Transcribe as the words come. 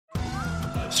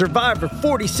Survivor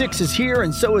 46 is here,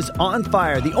 and so is On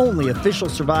Fire, the only official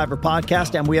Survivor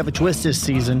podcast, and we have a twist this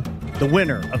season. The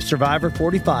winner of Survivor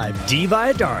 45, Dee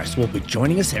Valladares, will be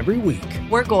joining us every week.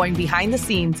 We're going behind the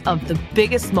scenes of the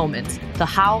biggest moments, the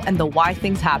how and the why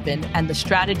things happen, and the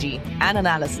strategy and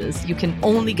analysis you can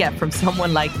only get from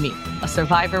someone like me, a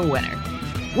Survivor winner.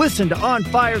 Listen to On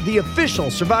Fire, the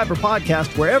official Survivor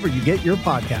podcast, wherever you get your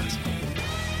podcast.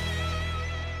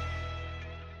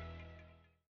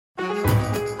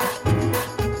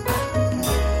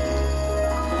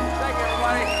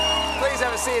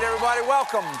 Everybody,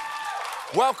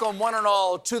 welcome one and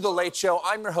all to The Late Show.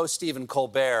 I'm your host, Stephen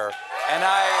Colbert, and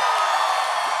I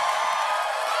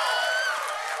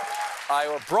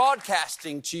am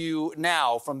broadcasting to you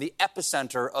now from the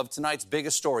epicenter of tonight's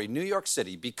biggest story, New York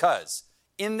City, because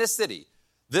in this city,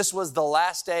 this was the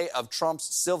last day of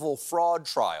Trump's civil fraud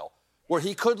trial, where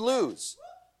he could lose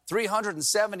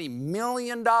 $370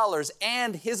 million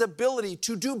and his ability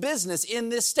to do business in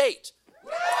this state.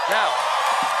 Now,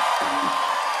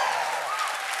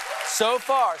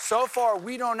 So far,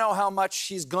 we don't know how much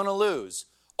he's gonna lose.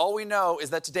 All we know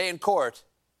is that today in court,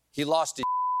 he lost his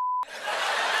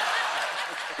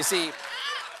You see,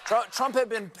 Trump had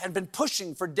been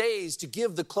pushing for days to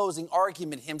give the closing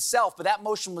argument himself, but that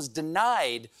motion was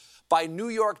denied by New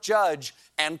York judge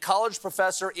and college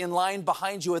professor in line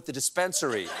behind you at the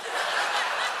dispensary.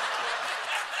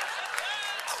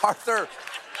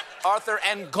 Arthur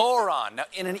Engoron. Now,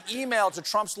 in an email to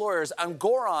Trump's lawyers,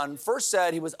 Engoron first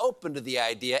said he was open to the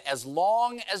idea as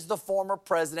long as the former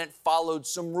president followed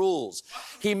some rules.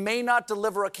 He may not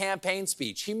deliver a campaign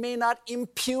speech. He may not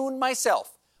impugn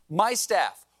myself, my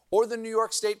staff, or the New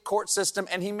York State court system,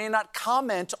 and he may not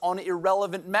comment on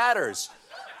irrelevant matters.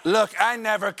 Look, I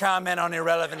never comment on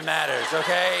irrelevant matters,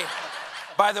 okay?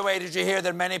 By the way, did you hear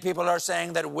that many people are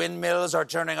saying that windmills are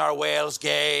turning our whales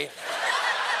gay?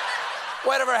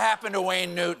 Whatever happened to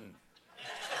Wayne Newton?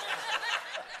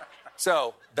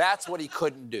 So that's what he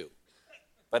couldn't do.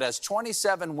 But as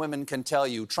 27 women can tell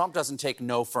you, Trump doesn't take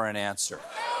no for an answer.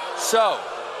 So,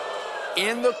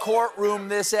 in the courtroom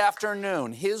this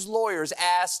afternoon, his lawyers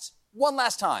asked one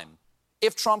last time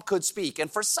if Trump could speak. And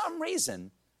for some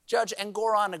reason, Judge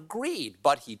Engoron agreed.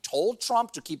 But he told Trump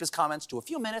to keep his comments to a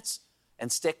few minutes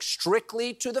and stick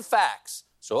strictly to the facts.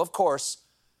 So, of course,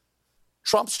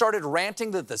 Trump started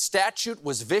ranting that the statute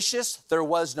was vicious, there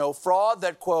was no fraud,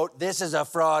 that, quote, this is a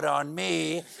fraud on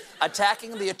me,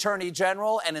 attacking the attorney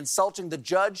general and insulting the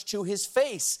judge to his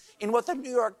face in what the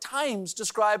New York Times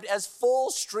described as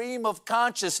full stream of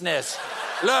consciousness.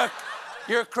 Look,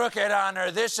 your crooked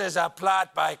honor, this is a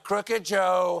plot by Crooked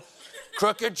Joe,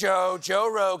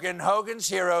 Joe Rogan, Hogan's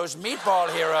Heroes,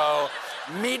 Meatball Hero,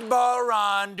 Meatball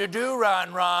Ron, Do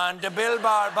Ron, Da Bill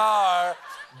Bar,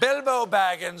 Bilbo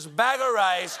Baggins, Bag of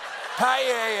Rice,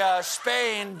 Paella,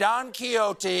 Spain, Don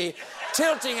Quixote,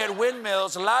 tilting at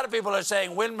windmills. A lot of people are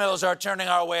saying windmills are turning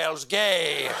our whales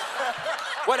gay.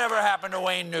 Whatever happened to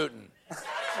Wayne Newton?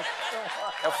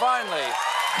 Now,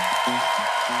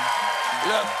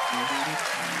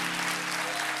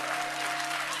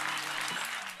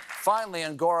 finally,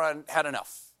 Engoron had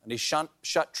enough, and he shut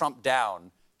Trump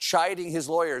down, chiding his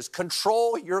lawyers,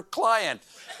 control your client.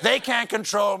 They can't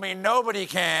control me. Nobody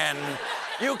can.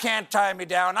 You can't tie me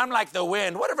down. I'm like the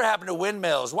wind. Whatever happened to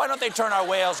windmills? Why don't they turn our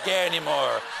whales gay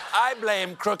anymore? I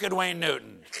blame crooked Wayne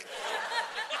Newton.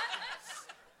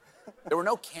 There were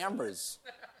no cameras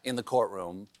in the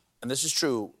courtroom, and this is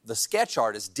true. The sketch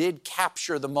artist did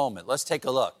capture the moment. Let's take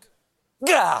a look.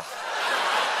 Gah!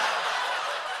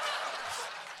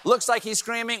 Looks like he's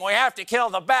screaming, we have to kill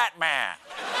the Batman.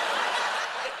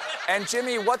 And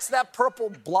Jimmy, what's that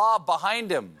purple blob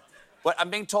behind him? But I'm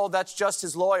being told that's just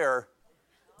his lawyer,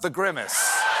 the Grimace.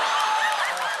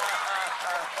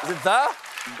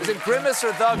 Is it Grimace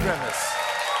or the Grimace?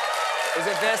 Is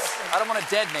it this? I don't want to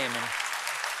dead name him.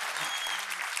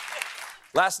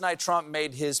 Last night, Trump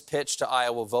made his pitch to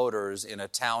Iowa voters in a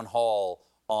town hall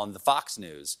on the Fox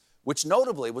News, which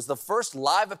notably was the first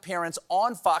live appearance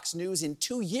on Fox News in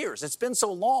 2 years. It's been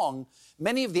so long,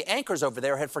 many of the anchors over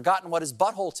there had forgotten what his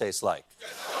butthole tastes like.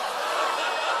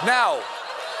 Now,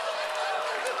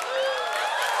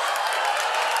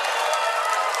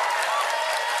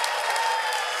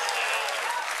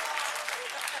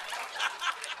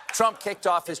 Trump kicked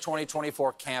off his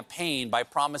 2024 campaign by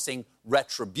promising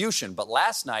retribution, but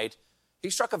last night,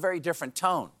 he struck a very different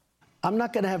tone. I'm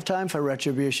not going to have time for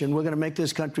retribution. We're going to make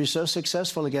this country so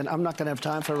successful again. I'm not going to have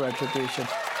time for retribution.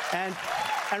 And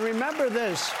remember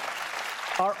this,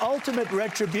 our ultimate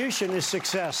retribution is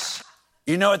success.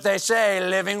 You know what they say,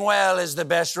 living well is the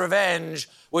best revenge,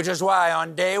 which is why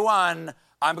on day one,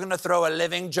 I'm going to throw a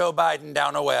living Joe Biden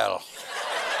down a well.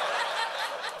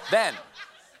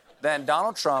 Then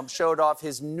Donald Trump showed off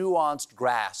his nuanced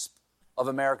grasp of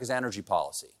America's energy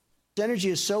policy. Energy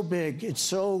is so big, it's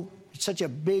such a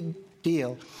big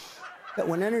deal that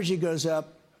when energy goes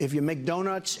up, if you make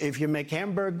donuts, if you make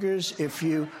hamburgers,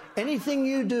 anything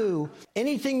you do,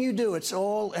 it's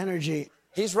all energy.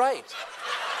 He's right.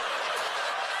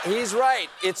 He's right.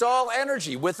 It's all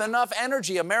energy. With enough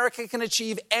energy, America can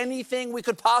achieve anything we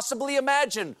could possibly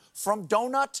imagine, from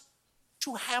donut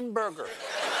to hamburger.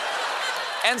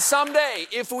 And someday,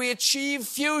 if we achieve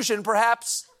fusion,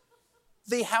 perhaps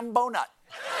the hambonut.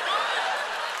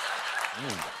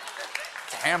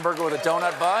 It's a hamburger with a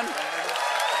donut bun.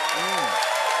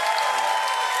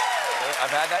 I've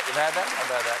had that. You've had that? I've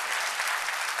had that.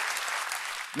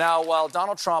 Now, while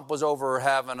Donald Trump was over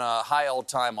having a high old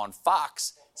time on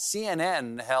Fox,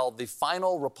 CNN held the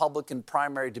final Republican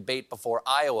primary debate before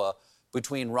Iowa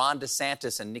between Ron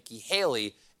DeSantis and Nikki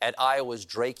Haley at Iowa's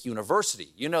Drake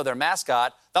University. You know their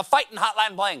mascot, the Fightin'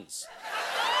 Hotline Blings.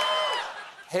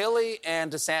 Haley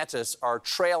and DeSantis are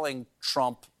trailing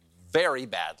Trump very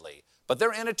badly, but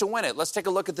they're in it to win it. Let's take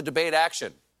a look at the debate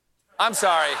action. I'm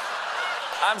sorry,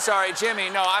 Jimmy.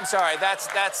 No, I'm sorry. That's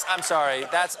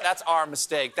our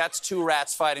mistake. That's two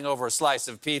rats fighting over a slice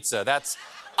of pizza. That's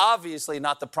obviously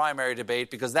not the primary debate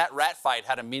because that rat fight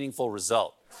had a meaningful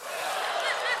result.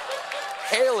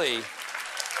 Haley,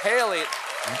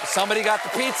 somebody got the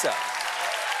pizza.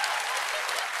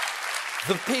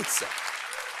 The pizza.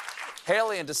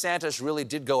 Haley and DeSantis really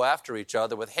did go after each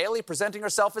other, with Haley presenting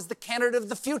herself as the candidate of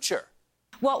the future.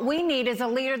 What we need is a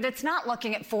leader that's not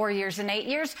looking at 4 years and 8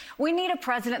 years. We need a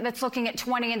president that's looking at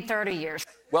 20 and 30 years.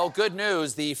 Well, good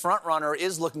news. The front runner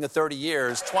is looking at 30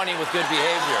 years, 20 with good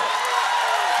behavior.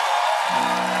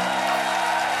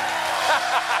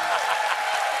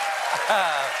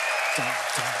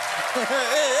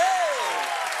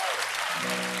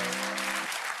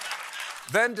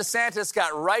 Then DeSantis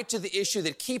got right to the issue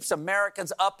that keeps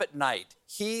Americans up at night.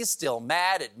 He's still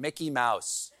mad at Mickey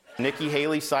Mouse. Nikki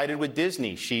Haley sided with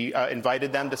Disney. She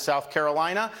invited them to South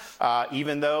Carolina,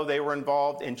 even though they were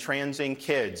involved in transing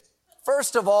kids.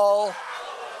 First of all,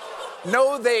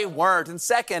 no, they weren't. And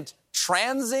second,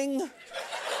 transing?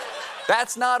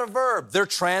 That's not a verb. They're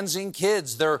transing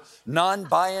kids. They're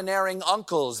non-binarying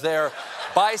uncles. They're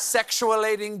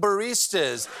bisexualating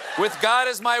baristas. With God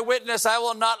as my witness, I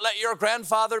will not let your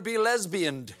grandfather be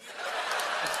lesbianed.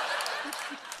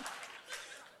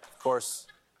 Of course,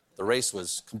 the race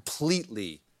was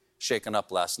completely shaken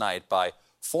up last night by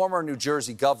former New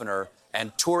Jersey governor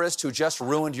and tourist who just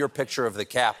ruined your picture of the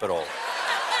Capitol.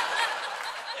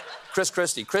 Chris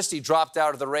Christie. Christie dropped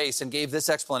out of the race and gave this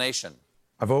explanation.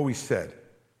 I've always said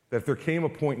that if there came a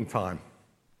point in time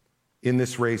in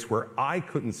this race where I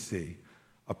couldn't see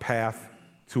a path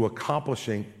to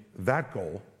accomplishing that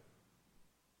goal,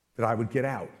 that I would get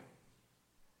out.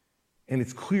 And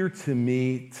it's clear to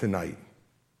me tonight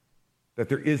that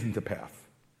there isn't a path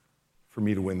for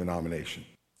me to win the nomination.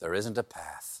 There isn't a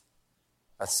path.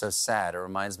 That's so sad. It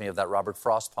reminds me of that Robert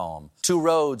Frost poem. Two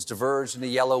roads diverge in the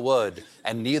yellow wood,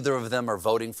 and neither of them are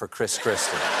voting for Chris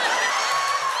Christie.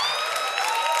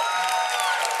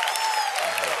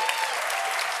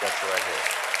 That's right here.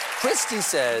 Christie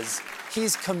says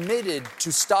he's committed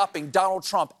to stopping Donald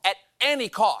Trump at any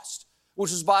cost,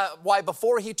 which is why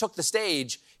before he took the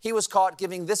stage, he was caught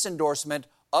giving this endorsement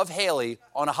of Haley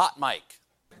on a hot mic.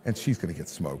 And she's going to get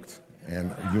smoked.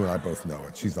 And you and I both know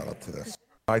it. She's not up to this.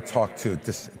 I talked to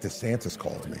DeSantis,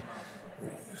 called me,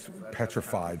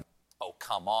 petrified. Oh,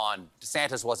 come on.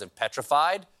 DeSantis wasn't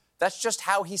petrified. That's just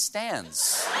how he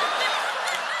stands.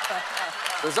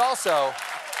 There's also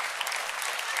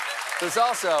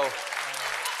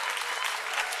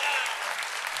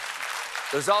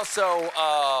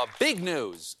big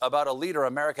news about a leader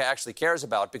America actually cares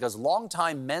about, because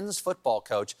longtime men's football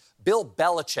coach Bill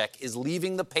Belichick is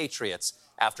leaving the Patriots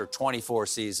after 24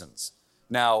 seasons.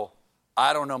 Now,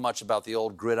 I don't know much about the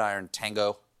old gridiron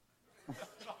tango,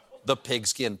 the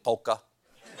pigskin polka.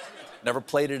 Never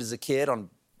played it as a kid on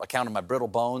account of my brittle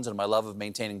bones and my love of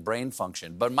maintaining brain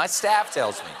function. But my staff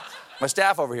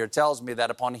over here tells me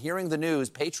that upon hearing the news,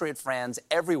 Patriot fans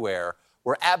everywhere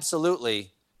were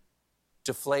absolutely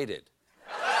deflated.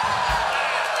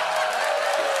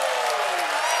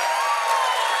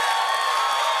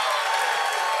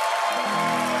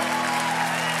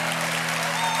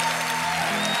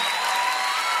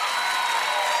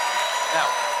 Now,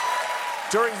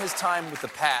 during his time with the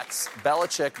Pats,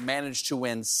 Belichick managed to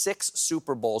win 6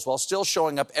 Super Bowls while still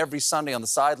showing up every Sunday on the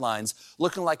sidelines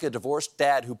looking like a divorced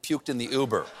dad who puked in the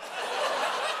Uber.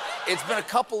 It's been a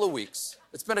couple of weeks.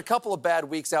 It's been a couple of bad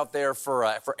weeks out there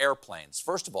for airplanes.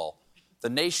 First of all, the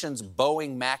nation's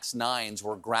Boeing MAX 9s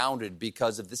were grounded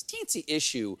because of this teensy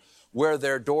issue where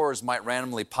their doors might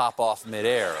randomly pop off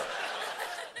midair.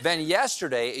 Then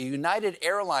yesterday, a United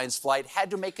Airlines flight had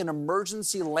to make an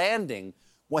emergency landing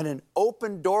when an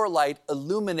open door light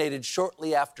illuminated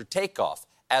shortly after takeoff.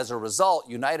 As a result,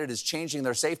 United is changing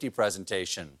their safety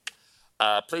presentation.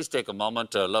 Please take a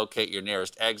moment to locate your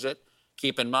nearest exit.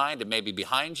 Keep in mind it may be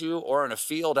behind you or in a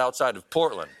field outside of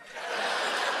Portland.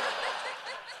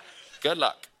 Good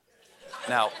luck.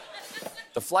 Now,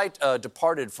 the flight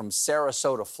departed from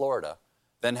Sarasota, Florida,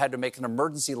 then had to make an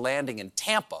emergency landing in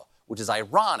Tampa, which is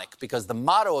ironic because the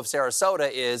motto of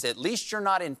Sarasota is, at least you're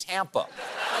not in Tampa.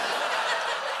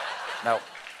 Now,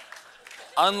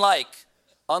 unlike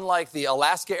the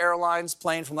Alaska Airlines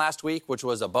plane from last week, which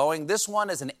was a Boeing, this one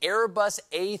is an Airbus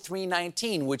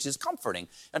A319, which is comforting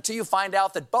until you find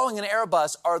out that Boeing and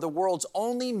Airbus are the world's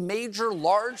only major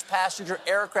large passenger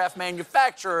aircraft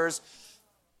manufacturers,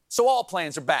 so all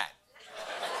planes are bad.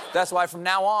 That's why from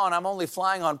now on, I'm only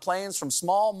flying on planes from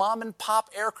small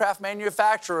mom-and-pop aircraft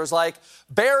manufacturers like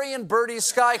Barry and Birdie's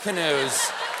Sky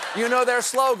Canoes. You know their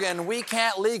slogan, we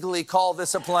can't legally call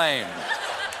this a plane.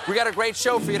 We got a great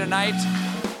show for you tonight.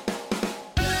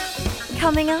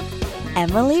 Coming up,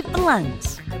 Emily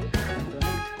Blunt.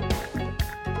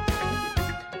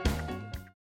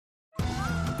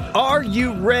 Are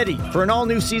you ready for an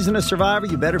all-new season of Survivor?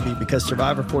 You better be, because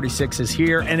Survivor 46 is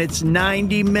here, and it's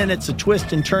 90 minutes of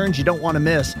twists and turns you don't want to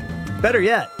miss. Better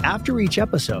yet, after each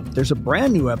episode, there's a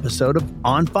brand new episode of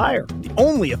On Fire, the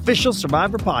only official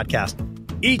Survivor podcast.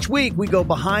 Each week, we go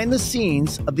behind the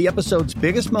scenes of the episode's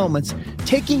biggest moments,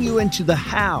 taking you into the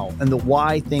how and the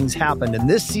why things happened. And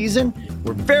this season,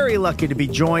 we're very lucky to be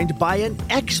joined by an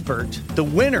expert, the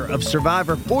winner of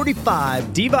Survivor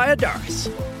 45, Dee Valladares.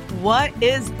 What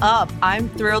is up? I'm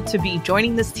thrilled to be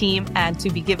joining this team and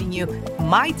to be giving you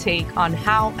my take on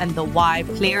how and the why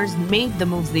players made the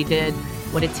moves they did,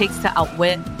 what it takes to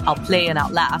outwit, outplay, and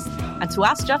outlast, and to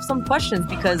ask Jeff some questions,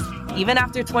 because even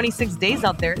after 26 days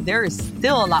out there, there is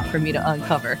still a lot for me to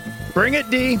uncover. Bring it,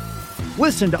 Dee.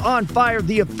 Listen to On Fire,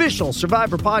 the official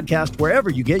Survivor podcast,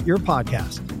 wherever you get your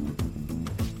podcast.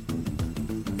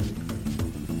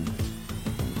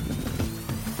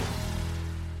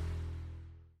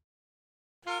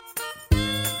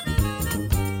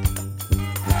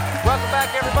 Welcome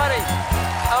back, everybody.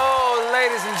 Oh,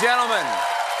 ladies and gentlemen,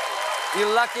 you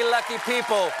lucky, lucky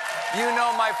people. You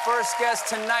know my first guest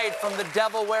tonight from The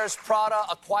Devil Wears Prada,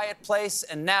 A Quiet Place,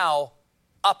 and now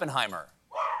Oppenheimer.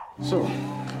 So,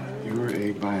 you're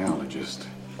a biologist.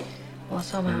 Well,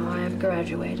 somehow I have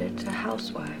graduated to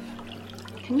housewife.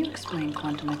 Can you explain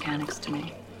quantum mechanics to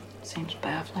me? Seems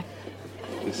baffling.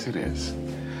 Yes, it is.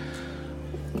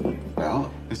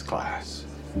 Well, this glass,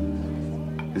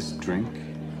 this drink,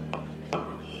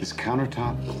 this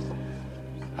countertop,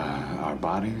 our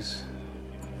bodies,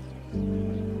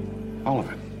 all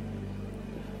of it.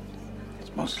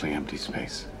 It's mostly empty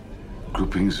space.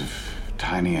 Groupings of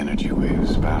tiny energy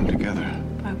waves bound together.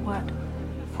 By what?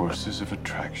 Forces of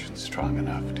attraction strong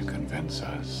enough to convince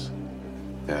us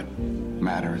that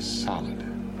matter is solid.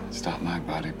 Stop my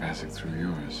body passing through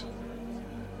yours.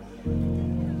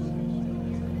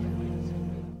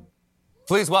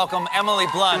 Please welcome Emily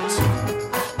Blunt.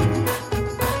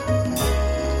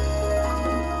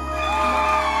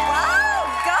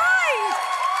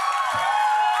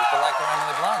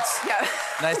 Yeah.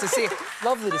 Nice to see you.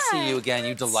 Lovely to see you again,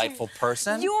 you delightful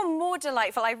person. You're more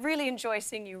delightful. I really enjoy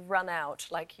seeing you run out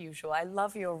like usual. I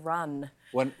love your run.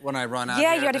 When I run out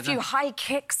Yeah, here, you had a few high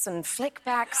kicks and flick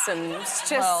backs and it's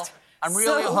just... Well, I'm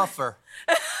really a huffer.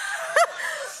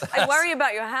 I worry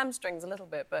about your hamstrings a little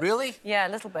bit, but... Really? Yeah, a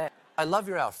little bit. I love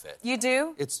your outfit. You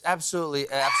do? It's absolutely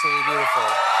beautiful.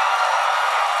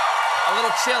 A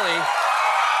little chilly.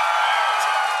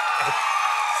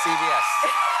 CBS.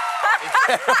 Be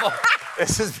careful.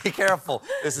 Be careful.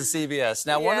 This is CBS.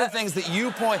 Now, one of the things that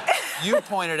you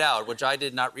pointed out, which I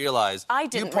did not realize. I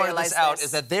didn't You pointed realize this out, this.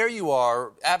 is that there you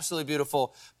are, absolutely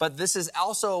beautiful. But this is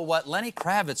also what Lenny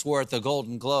Kravitz wore at the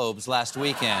Golden Globes last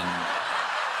weekend.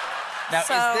 Now,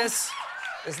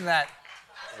 isn't that,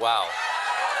 wow.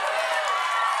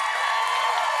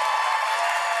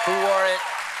 Who wore it?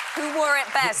 Who wore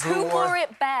it best? Who wore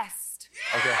it best?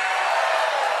 Okay.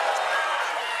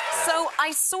 So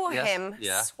I saw him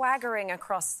swaggering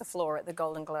across the floor at the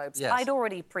Golden Globes. Yes. I'd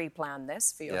already pre-planned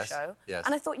this for your show. Yes.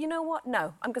 And I thought, you know what?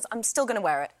 No, I'm still going to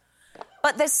wear it.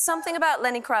 But there's something about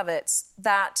Lenny Kravitz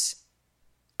that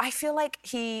I feel like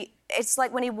it's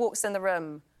like when he walks in the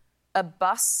room, a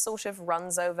bus sort of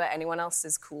runs over anyone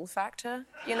else's cool factor,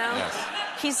 you know?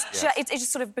 Yes. It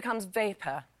just sort of becomes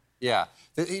vapor. Yeah.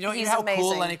 You know He's how amazing.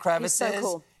 cool Lenny Kravitz He's so is?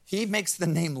 cool. He makes the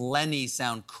name Lenny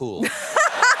sound cool.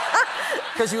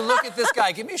 Because you look at this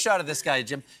guy, give me a shot of this guy,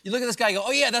 Jim. You look at this guy and go,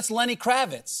 oh, yeah, that's Lenny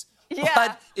Kravitz. Yeah.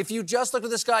 But if you just looked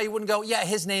at this guy, you wouldn't go, yeah,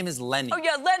 his name is Lenny. Oh,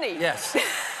 yeah, Lenny. Yes.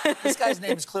 This guy's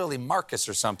name is clearly Marcus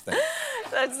or something.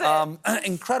 That's it.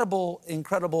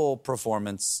 Incredible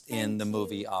performance in the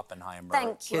movie Oppenheimer.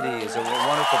 Thank you. Kitty is a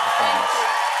wonderful performance.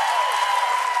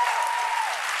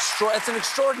 It's an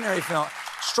extraordinary film.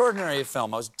 Extraordinary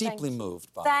film. I was deeply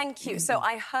moved by it. Thank you. So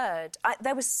I heard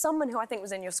there was someone who I think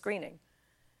was in your screening.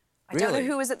 I don't know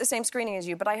who was at the same screening as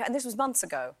you, but and this was months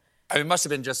ago. I mean, it must have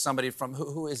been just somebody from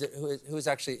who is it? Who's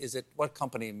actually? Is it what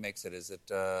company makes it? Is it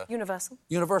Universal?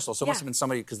 Universal. So it must have been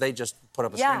somebody because they just put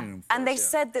up a screening room for and they us,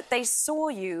 said that they saw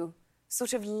you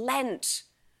sort of leant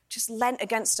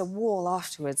against a wall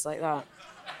afterwards like that,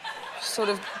 sort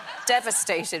of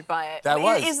devastated by it.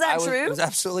 Is that true? It was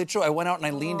absolutely true. I went out and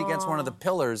I leaned against one of the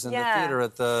pillars in the theater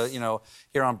at the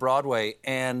here on Broadway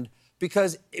and.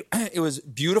 Because it was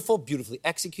beautifully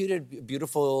executed,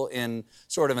 beautiful in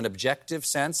sort of an objective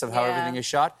sense of how everything is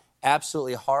shot.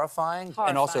 Absolutely horrifying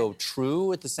and also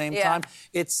true at the same time.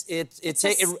 You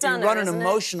run an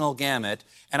emotional gamut,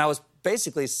 and I was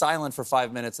basically silent for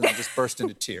 5 minutes and then just burst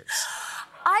into tears.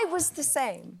 I was the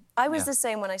same. I was the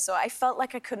same when I saw it. I felt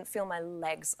like I couldn't feel my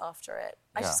legs after it.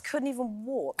 I just couldn't even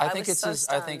walk. I think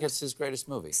it's his greatest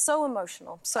movie. So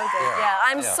emotional, so good. Yeah,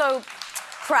 I'm so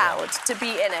proud to be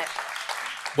in it.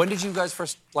 When did you guys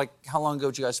how long ago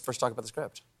did you guys first talk about the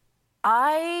script?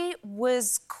 I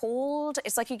was called,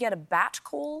 it's like you get a bat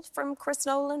call from Chris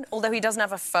Nolan, although he doesn't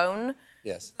have a phone.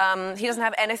 Yes. He doesn't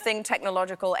have anything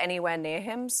technological anywhere near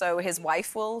him, so his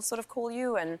wife will sort of call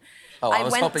you and I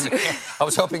was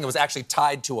hoping it was actually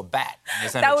tied to a bat.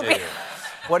 That would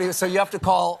be... So you have to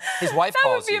call, his wife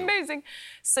calls you. That would be amazing.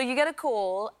 So you get a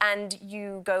call and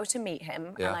you go to meet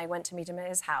him, and I went to meet him at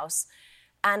his house,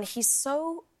 and he's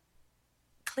so...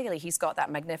 Clearly, he's got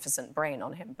that magnificent brain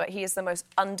on him, but he is the most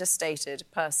understated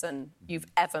person you've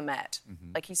ever met.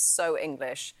 Like, he's so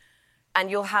English. And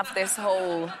you'll have this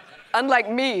whole... Unlike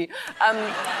me,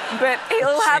 but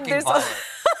he'll have this...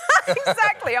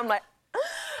 Exactly, I'm like...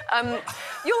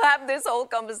 you'll have this whole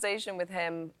conversation with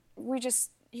him. We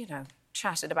just,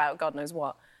 chatted about God knows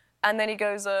what. And then he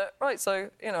goes, right, so,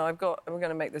 we're going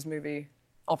to make this movie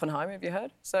Oppenheimer, have you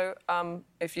heard? So,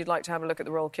 if you'd like to have a look at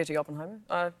the role Kitty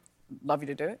Oppenheimer... love you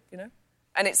to do it,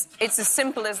 And it's as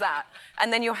simple as that.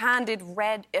 And then you're handed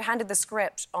the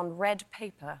script on red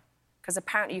paper, because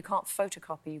apparently you can't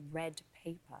photocopy red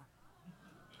paper.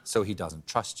 So he doesn't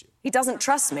trust you? He doesn't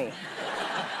trust me.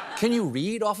 Can you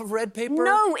read off of red paper?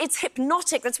 No, it's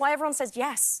hypnotic. That's why everyone says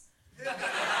yes.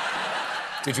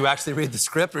 Did you actually read the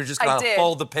script, or you just kind of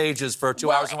fold the pages for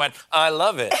 2 hours and went, I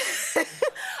love it?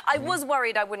 I was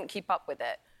worried I wouldn't keep up with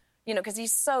it. Because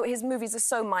his movies are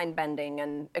so mind-bending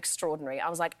and extraordinary. I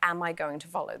was like, am I going to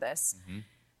follow this?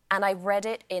 And I read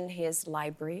it in his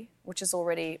library, which is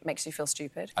already makes you feel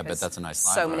stupid. I bet that's a nice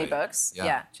library. So many books.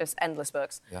 Yeah, just endless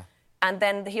books. Yeah. And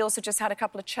then he also just had a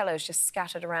couple of cellos just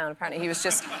scattered around. Apparently he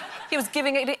was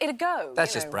giving it a go.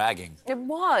 That's just bragging. It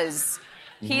was.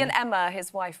 He and Emma,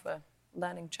 his wife, were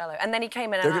learning cello. And then he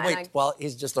came in and while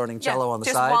he's just learning cello on the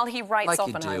side? Just while he writes like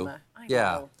Oppenheimer. You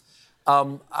do. I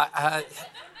know.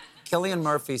 Cillian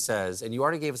Murphy says, and you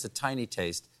already gave us a tiny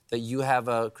taste, that you have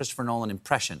a Christopher Nolan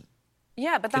impression.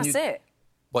 Yeah, but that's it.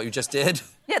 What you just did?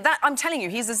 Yeah, I'm telling you,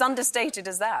 he's as understated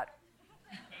as that.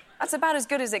 That's about as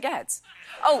good as it gets.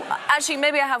 Oh, actually,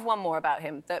 maybe I have one more about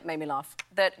him that made me laugh.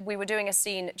 That we were doing a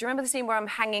scene... Do you remember the scene where I'm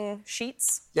hanging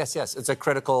sheets? Yes. It's a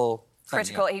critical...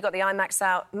 Critical. He got the IMAX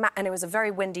out, and it was a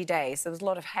very windy day, so there was a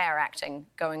lot of hair acting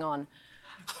going on.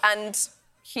 And...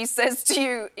 he says to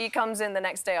you, he comes in the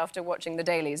next day after watching the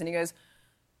dailies, and he goes,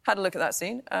 had a look at that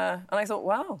scene, and I thought,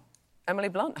 wow, Emily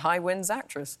Blunt, high winds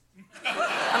actress.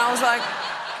 And I was like,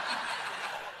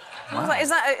 is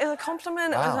that a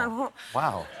compliment?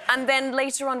 Wow. And then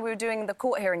later on, we were doing the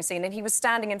court hearing scene, and he was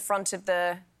standing in front of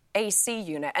the AC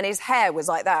unit, and his hair was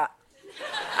like that.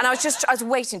 And I was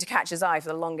waiting to catch his eye for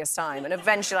the longest time, and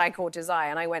eventually I caught his eye,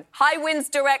 and I went, high winds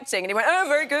directing, and he went, oh,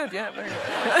 very good, yeah, very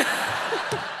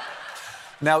good.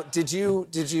 Now,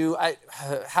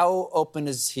 how open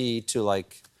is he to,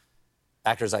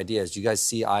 actors' ideas? Do you guys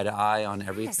see eye to eye on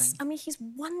everything? Yes. I mean, he's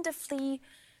wonderfully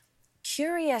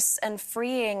curious and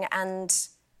freeing and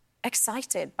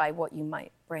excited by what you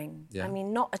might bring. Yeah. I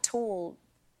mean, not at all,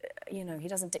 he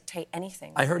doesn't dictate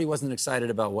anything. I heard he wasn't excited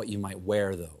about what you might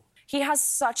wear, though. He has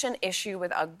such an issue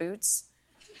with Ugg boots.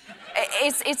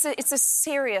 It's a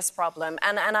serious problem.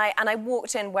 And I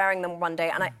walked in wearing them one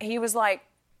day, and he was like,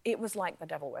 it was like The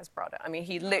Devil Wears Prada. I mean,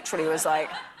 he literally was like...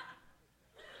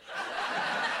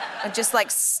 I just, like,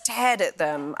 stared at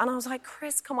them. And I was like,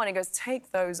 Chris, come on. He goes,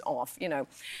 take those off, you know.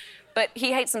 But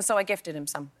he hates them, so I gifted him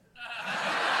some.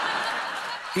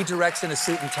 He directs in a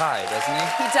suit and tie, doesn't he?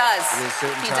 He does.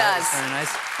 He does. Very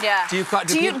nice. Yeah.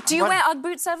 Do you wear Ugg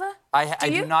boots ever? I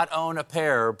do not own a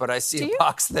pair, but I see a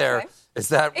box there. Okay. Is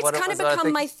that what it was? It's kind of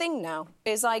become my thing now,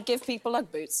 is I give people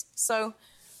Ugg boots. So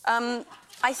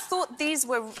I thought these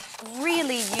were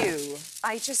really you.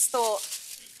 I just thought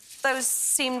those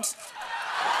seemed sort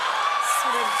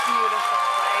of beautiful,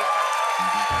 right?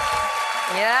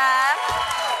 Yeah.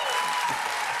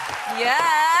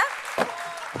 Yeah.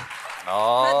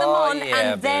 Oh, put them on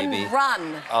yeah, and then baby.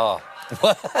 run. Oh.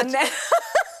 What? And then...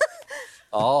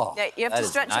 Oh, yeah, you have to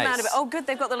stretch them out a bit. Oh, good,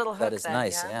 they've got the little hook there. That is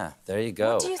nice, yeah. There you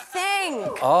go. What do you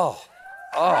think? Oh.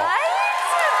 Oh. Right?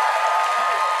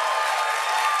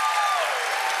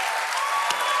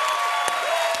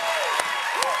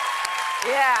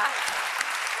 Yeah.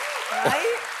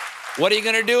 Right? What are you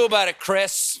going to do about it,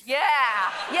 Chris? Yeah.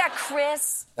 Yeah,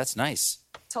 Chris. That's nice.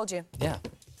 Told you. Yeah.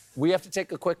 We have to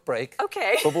take a quick break.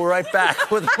 Okay. But we'll be right back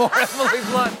with more Emily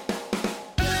Blunt.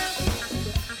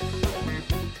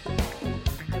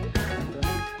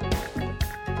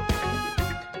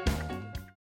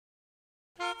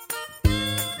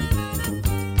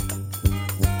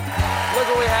 Look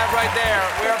what we have right there.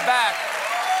 We're back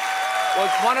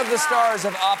with one of the stars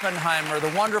of Oppenheimer, the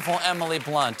wonderful Emily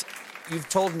Blunt. You've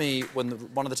told me one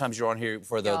of the times you're on here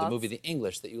for the movie The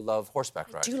English that you love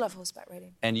horseback riding. I do love horseback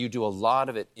riding. And you do a lot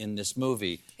of it in this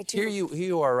movie. I do. Here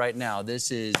you are right now.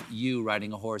 This is you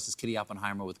riding a horse. This is Kitty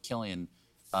Oppenheimer with Killian.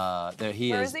 There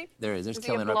he Where is. is he? There he is. There's Is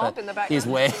he a Killian blob right in the back.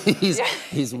 background?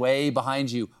 He's way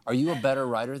behind you. Are you a better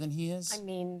rider than he is? I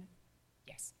mean,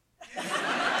 yes.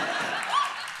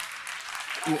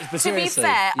 But To be seriously,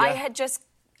 fair, yeah.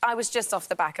 I was just off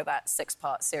the back of that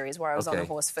 6-part series where I was on a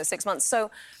horse for 6 months. So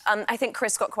I think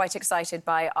Chris got quite excited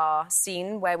by our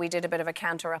scene where we did a bit of a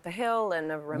canter up a hill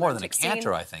and a romantic More than a scene.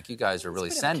 canter, I think. You guys are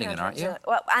really sending it, aren't you?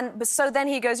 Well, but so then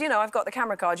he goes, you know, I've got the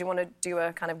camera card. You want to do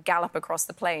a kind of gallop across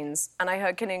the plains? And I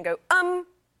heard Killian go, And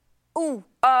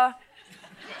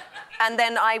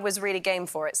then I was really game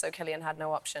for it, so Killian had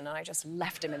no option, and I just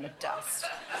left him in the dust.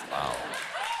 Wow.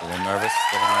 A little nervous?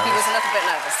 He was a little bit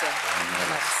nervous,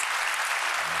 yeah.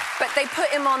 But they put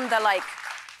him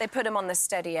on the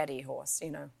steady Eddie horse,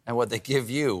 you know. And what they give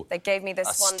you? They gave me this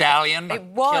one. Stallion? It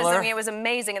was. Killer? I mean, it was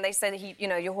amazing. And they said,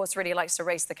 your horse really likes to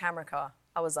race the camera car.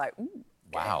 I was like, ooh.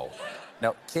 Wow.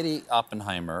 Now, Kitty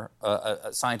Oppenheimer,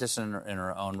 a scientist in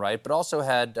her own right, but also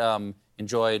had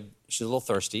enjoyed... She's a little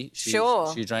thirsty.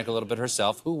 Sure. She drank a little bit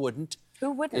herself. Who wouldn't?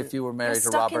 Who wouldn't? If you were married to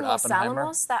stuck Robert in Los Oppenheimer.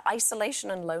 Alamos, that isolation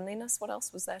and loneliness, what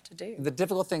else was there to do? The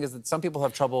difficult thing is that some people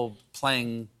have trouble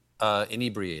playing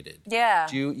inebriated. Yeah.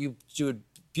 You do it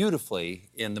beautifully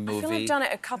in the movie. I feel I've done it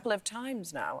a couple of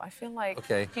times now. I feel like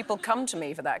people come to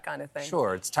me for that kind of thing.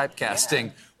 Sure, it's typecasting.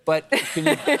 Yeah. But can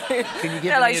you give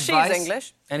They're any like, advice? She's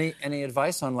English. Any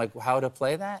advice on like how to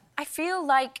play that? I feel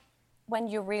like when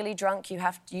you're really drunk,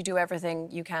 you do everything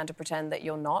you can to pretend that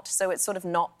you're not. So it's sort of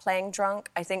not playing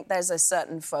drunk. I think there's a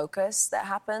certain focus that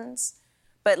happens.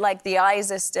 But, like, the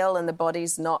eyes are still and the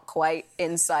body's not quite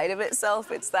inside of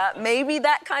itself. It's maybe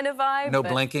that kind of vibe. No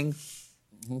blinking?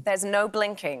 There's no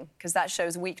blinking, because that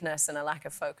shows weakness and a lack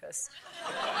of focus.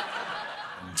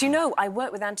 Do you know, I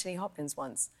worked with Anthony Hopkins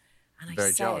once, and I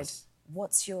said, jealous.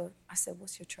 what's your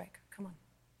trick? Come on.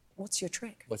 What's your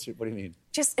trick? What do you mean?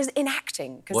 Just in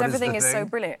acting, because everything is so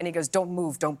brilliant. And he goes, don't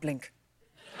move, don't blink.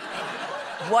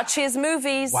 Watch his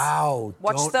movies. Wow.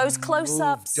 Watch those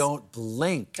close-ups. Don't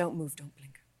blink. Don't move, don't blink.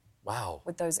 Wow.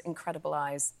 With those incredible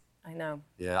eyes. I know.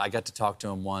 Yeah, I got to talk to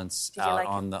him once out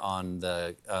on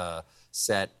the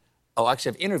set. Oh,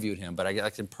 actually, I've interviewed him, but I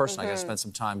got in person. I got to spend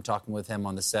some time talking with him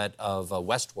on the set of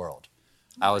Westworld.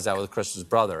 I was out with Chris's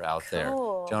brother out there,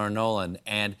 Jonah Nolan,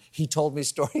 and he told me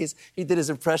stories. He did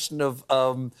his impression of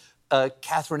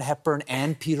Katharine Hepburn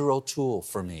and Peter O'Toole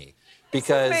for me.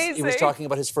 Because he was talking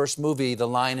about his first movie, The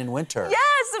Lion in Winter.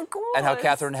 Yes, of course. And how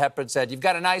Katharine Hepburn said, you've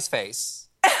got a nice face.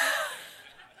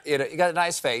 You got a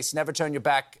nice face. Never turn your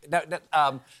back.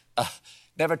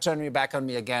 Never turn your back on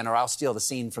me again, or I'll steal the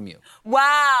scene from you.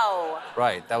 Wow.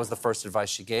 Right. That was the first advice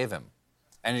she gave him.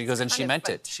 And he goes, and she meant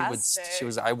it. She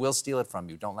was, I will steal it from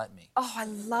you. Don't let me. Oh, I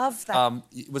love that.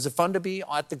 Was it fun to be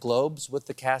at the Globes with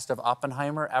the cast of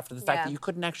Oppenheimer after the fact that you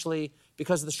couldn't actually,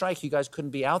 because of the strike, you guys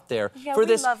couldn't be out there Yeah, for we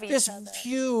this love each other.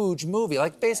 huge movie?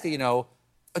 Like basically,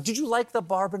 Did you like the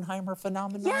Barbenheimer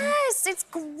phenomenon? Yes, it's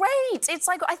great. It's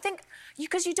like, I think,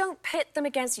 because you don't pit them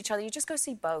against each other, you just go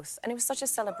see both. And it was such a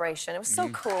celebration. It was so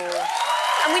cool.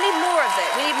 And we need more of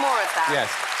it. We need more of that. Yes.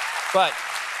 But,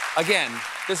 again,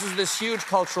 this is this huge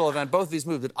cultural event. Both of these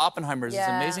movies, Oppenheimer's, this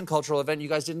amazing cultural event. You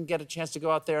guys didn't get a chance to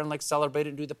go out there and, like, celebrate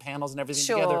and do the panels and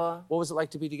everything together. What was it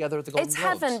like to be together at the Golden Globes? It's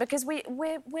heaven, because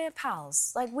we're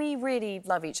pals. Like, we really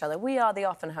love each other. We are the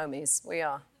Oppen homies. We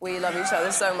are. We love each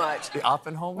other so much. The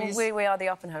Oppen homies? We are the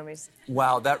Oppen homies.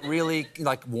 Wow, that really,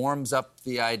 like, warms up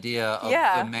the idea of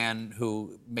the man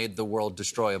who made the world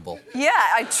destroyable. Yeah,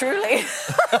 I truly.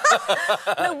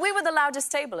 No, we were the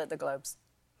loudest table at the Globes.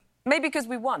 Maybe because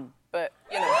we won, but,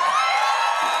 you know.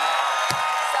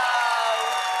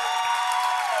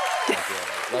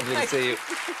 Lovely to see you.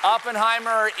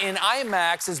 Oppenheimer in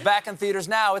IMAX is back in theaters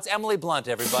now. It's Emily Blunt,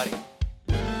 everybody.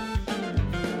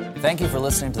 Thank you for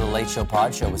listening to The Late Show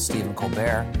Pod Show with Stephen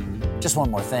Colbert. Just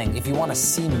one more thing. If you want to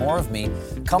see more of me,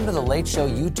 come to The Late Show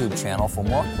YouTube channel for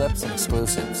more clips and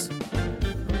exclusives.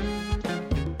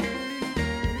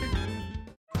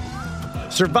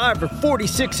 Survivor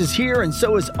 46 is here, and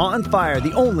so is On Fire,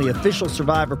 the only official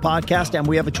Survivor podcast, and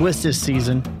we have a twist this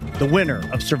season. The winner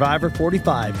of Survivor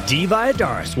 45, Dee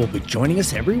Valladares, will be joining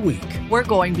us every week. We're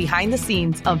going behind the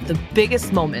scenes of the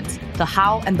biggest moments, the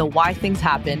how and the why things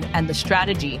happen, and the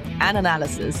strategy and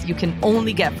analysis you can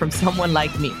only get from someone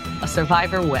like me, a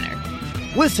Survivor winner.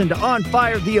 Listen to On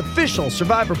Fire, the official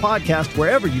Survivor podcast,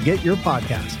 wherever you get your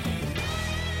podcasts.